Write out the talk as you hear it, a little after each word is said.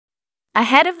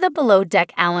Ahead of the Below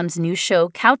Deck alum's new show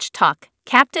Couch Talk,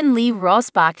 Captain Lee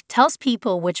Rosbach tells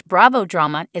people which Bravo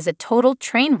drama is a total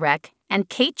train wreck, and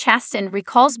Kate Chastain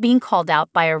recalls being called out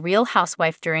by a Real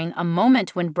Housewife during a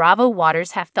moment when Bravo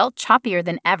waters have felt choppier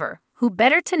than ever. Who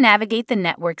better to navigate the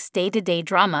network's day-to-day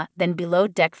drama than Below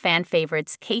Deck fan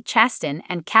favorites Kate Chastain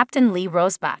and Captain Lee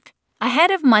Rosbach?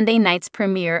 Ahead of Monday night's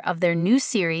premiere of their new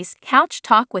series, Couch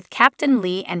Talk with Captain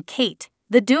Lee and Kate,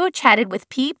 the duo chatted with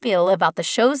People about the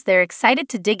shows they're excited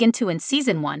to dig into in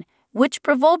Season 1, which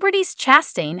Buzzworthy's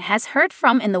Chastain has heard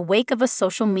from in the wake of a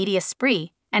social media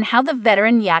spree, and how the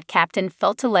veteran yacht captain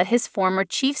felt to let his former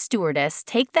chief stewardess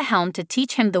take the helm to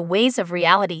teach him the ways of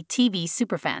reality TV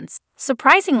superfans.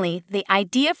 Surprisingly, the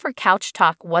idea for Couch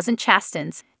Talk wasn't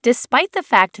Chastain's, despite the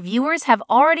fact viewers have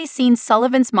already seen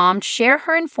Sullivan's mom share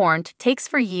her informed takes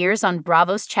for years on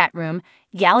Bravo's chat room,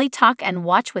 Galley Talk and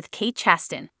Watch with Kate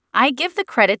Chastain. I give the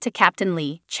credit to Captain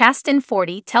Lee, Chastain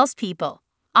 40 tells People.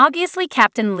 Obviously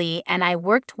Captain Lee and I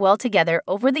worked well together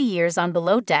over the years on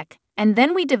Below Deck, and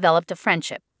then we developed a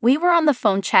friendship. We were on the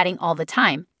phone chatting all the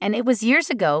time, and it was years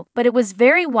ago, but it was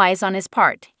very wise on his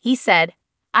part. He said,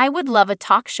 "I would love a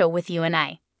talk show with you and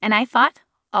I." And I thought,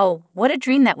 oh, what a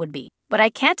dream that would be. But I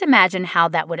can't imagine how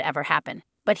that would ever happen.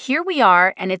 But here we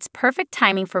are, and it's perfect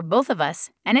timing for both of us,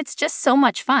 and it's just so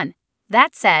much fun.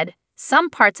 That said,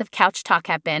 some parts of Couch Talk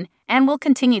have been, and will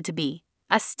continue to be,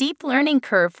 a steep learning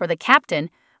curve for the captain,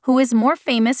 who is more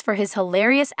famous for his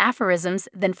hilarious aphorisms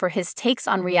than for his takes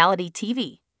on reality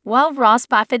TV. While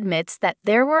Rosbach admits that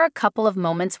there were a couple of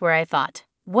moments where I thought,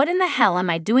 what in the hell am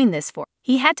I doing this for?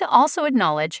 He had to also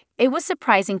acknowledge, it was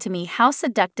surprising to me how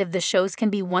seductive the shows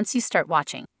can be once you start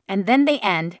watching, and then they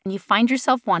end and you find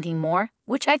yourself wanting more,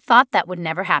 which I thought that would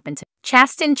never happen to me.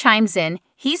 Chastain chimes in,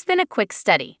 he's been a quick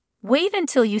study. Wait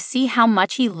until you see how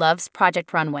much he loves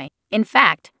Project Runway. In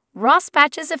fact,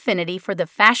 Rosbach's affinity for the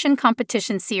fashion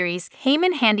competition series came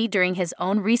in handy during his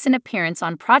own recent appearance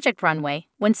on Project Runway,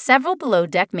 when several Below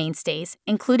Deck mainstays,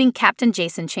 including Captain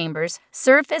Jason Chambers,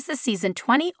 served as the Season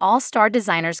 20 All-Star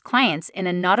Designers clients in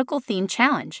a nautical-themed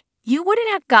challenge. "You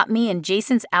wouldn't have got me in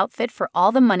Jason's outfit for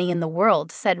all the money in the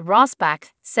world," said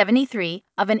Rosbach, 73,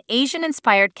 of an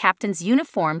Asian-inspired captain's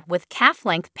uniform with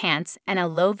calf-length pants and a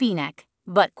low V-neck.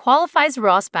 But qualifies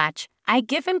Rosbach, I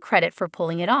give him credit for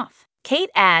pulling it off. Kate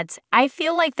adds, I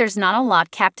feel like there's not a lot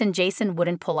Captain Jason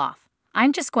wouldn't pull off.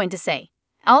 I'm just going to say.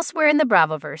 Elsewhere in the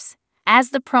Bravoverse,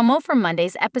 as the promo for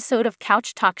Monday's episode of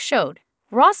Couch Talk showed,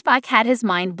 Rosbach had his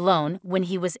mind blown when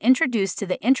he was introduced to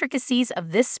the intricacies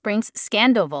of this spring's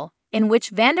Scandoval, in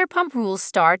which Vanderpump Rules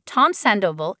star Tom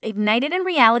Sandoval ignited a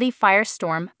reality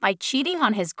firestorm by cheating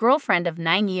on his girlfriend of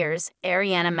 9 years,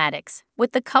 Ariana Madix,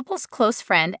 with the couple's close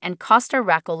friend and co-star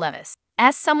Rachel Leviss.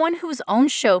 As someone whose own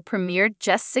show premiered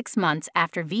just 6 months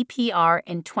after VPR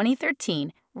in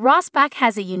 2013, Rosbach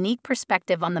has a unique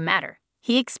perspective on the matter.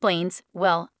 He explains,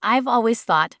 well, I've always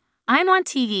thought, I'm on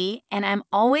TV and I'm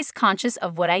always conscious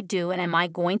of what I do, and am I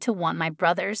going to want my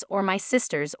brothers or my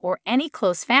sisters or any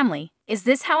close family? Is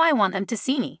this how I want them to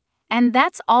see me? And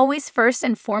that's always first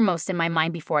and foremost in my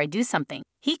mind before I do something.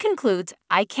 He concludes,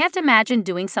 I can't imagine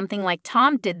doing something like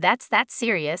Tom did that's that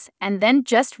serious and then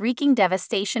just wreaking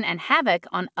devastation and havoc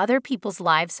on other people's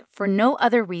lives for no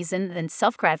other reason than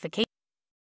self-gratification.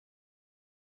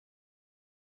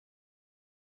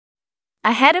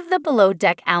 Ahead of the Below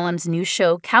Deck alum's new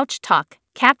show Couch Talk,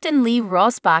 Captain Lee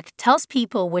Rosbach tells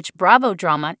people which Bravo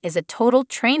drama is a total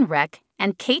train wreck,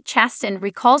 and Kate Chastain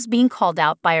recalls being called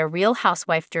out by a Real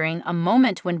Housewife during a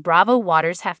moment when Bravo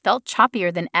waters have felt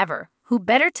choppier than ever. Who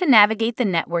better to navigate the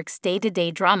network's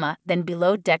day-to-day drama than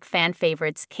Below Deck fan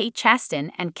favorites Kate Chastain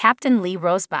and Captain Lee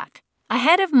Rosbach?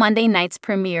 Ahead of Monday night's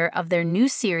premiere of their new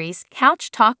series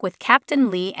Couch Talk with Captain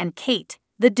Lee and Kate,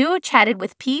 the duo chatted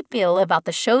with People about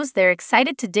the shows they're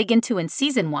excited to dig into in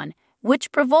Season 1,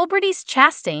 which Buzzworthy's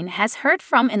Chastain has heard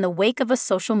from in the wake of a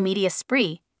social media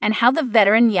spree, and how the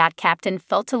veteran yacht captain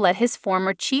felt to let his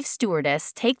former chief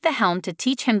stewardess take the helm to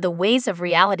teach him the ways of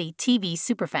reality TV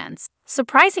superfans.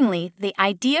 Surprisingly, the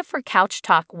idea for Couch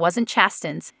Talk wasn't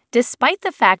Chastain's, despite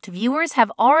the fact viewers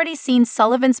have already seen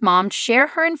Sullivan's mom share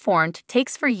her informed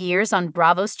takes for years on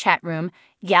Bravo's chat room,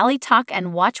 Galley Talk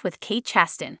and Watch with Kate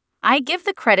Chastain. I give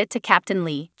the credit to Captain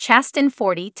Lee, Chastain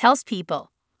 40 tells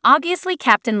People. Obviously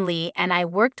Captain Lee and I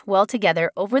worked well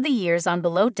together over the years on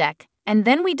Below Deck, and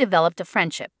then we developed a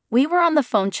friendship. We were on the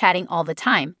phone chatting all the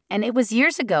time, and it was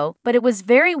years ago, but it was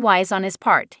very wise on his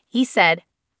part. He said,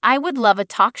 I would love a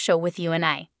talk show with you and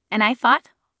I. And I thought,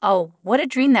 oh, what a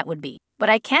dream that would be. But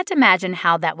I can't imagine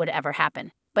how that would ever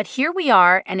happen. But here we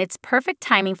are, and it's perfect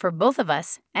timing for both of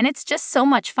us, and it's just so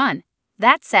much fun.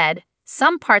 That said,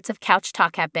 some parts of Couch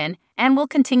Talk have been, and will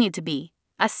continue to be,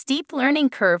 a steep learning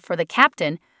curve for the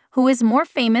captain, who is more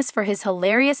famous for his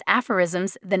hilarious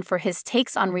aphorisms than for his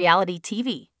takes on reality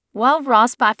TV. While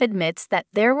Rosbach admits that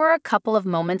there were a couple of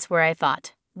moments where I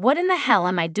thought, what in the hell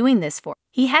am I doing this for?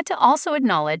 He had to also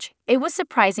acknowledge, it was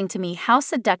surprising to me how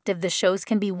seductive the shows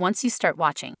can be once you start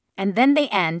watching, and then they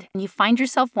end and you find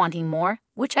yourself wanting more,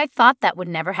 which I thought that would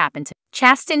never happen to me.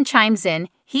 Chastain chimes in,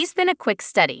 he's been a quick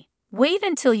study. Wait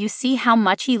until you see how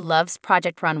much he loves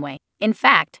Project Runway. In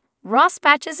fact,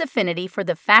 Rosbach's affinity for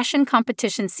the fashion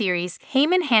competition series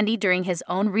came in handy during his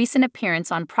own recent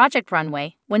appearance on Project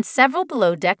Runway, when several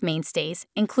below-deck mainstays,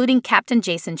 including Captain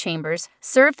Jason Chambers,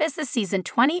 served as the Season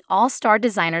 20 All-Star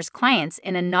Designers clients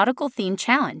in a nautical-themed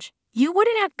challenge. You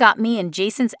wouldn't have got me in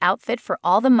Jason's outfit for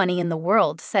all the money in the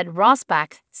world, said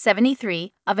Rosbach,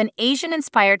 73, of an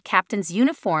Asian-inspired captain's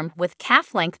uniform with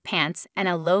calf-length pants and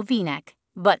a low V-neck.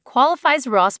 But qualifies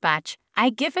Rosbach,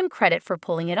 I give him credit for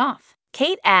pulling it off.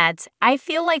 Kate adds, I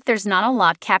feel like there's not a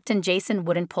lot Captain Jason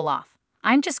wouldn't pull off.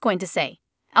 I'm just going to say.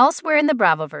 Elsewhere in the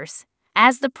Bravoverse,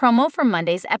 as the promo for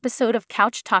Monday's episode of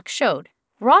Couch Talk showed,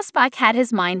 Rosbach had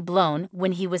his mind blown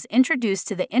when he was introduced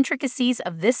to the intricacies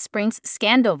of this spring's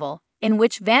Scandoval, in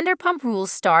which Vanderpump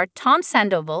Rules star Tom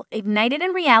Sandoval ignited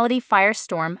a reality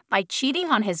firestorm by cheating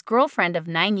on his girlfriend of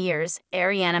 9 years,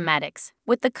 Ariana Madix,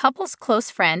 with the couple's close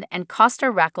friend and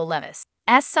co-star Rachel Leviss.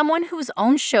 As someone whose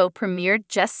own show premiered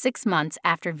just 6 months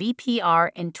after VPR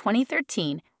in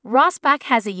 2013, Rosbach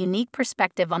has a unique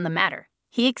perspective on the matter.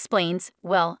 He explains,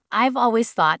 well, I've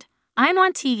always thought, I'm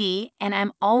on TV and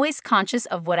I'm always conscious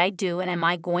of what I do, and am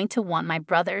I going to want my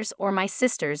brothers or my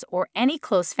sisters or any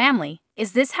close family?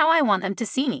 Is this how I want them to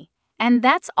see me? And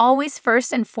that's always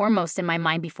first and foremost in my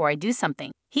mind before I do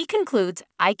something. He concludes,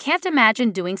 I can't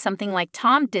imagine doing something like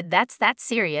Tom did that's that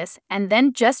serious, and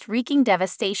then just wreaking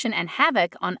devastation and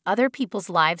havoc on other people's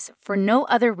lives for no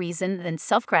other reason than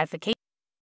self-gratification.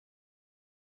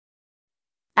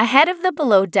 Ahead of the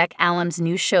Below Deck alum's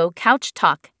new show Couch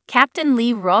Talk, Captain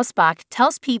Lee Rosbach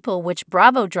tells people which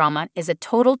Bravo drama is a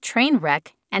total train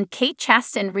wreck, and Kate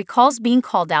Chastain recalls being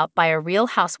called out by a Real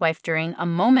Housewife during a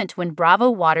moment when Bravo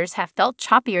waters have felt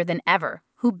choppier than ever.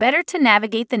 Who better to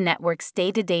navigate the network's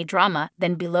day-to-day drama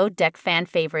than Below Deck fan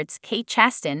favorites Kate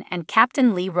Chastain and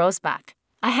Captain Lee Rosbach?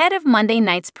 Ahead of Monday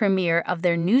night's premiere of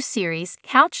their new series,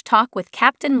 Couch Talk with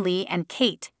Captain Lee and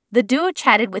Kate, the duo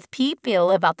chatted with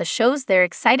People about the shows they're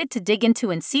excited to dig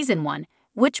into in Season 1,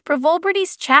 which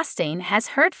Provolbrity's Chastain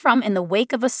has heard from in the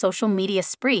wake of a social media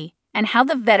spree, and how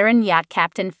the veteran yacht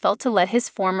captain felt to let his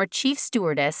former chief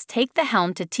stewardess take the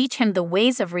helm to teach him the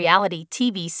ways of reality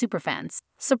TV superfans.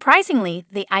 Surprisingly,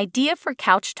 the idea for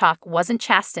Couch Talk wasn't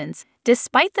Chastain's,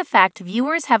 despite the fact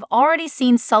viewers have already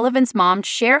seen Sullivan's mom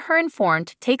share her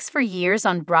informed takes for years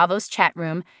on Bravo's chat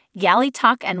room, Galley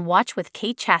Talk and Watch with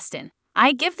Kate Chastain.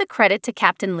 I give the credit to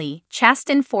Captain Lee,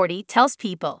 Chastain 40 tells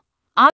People.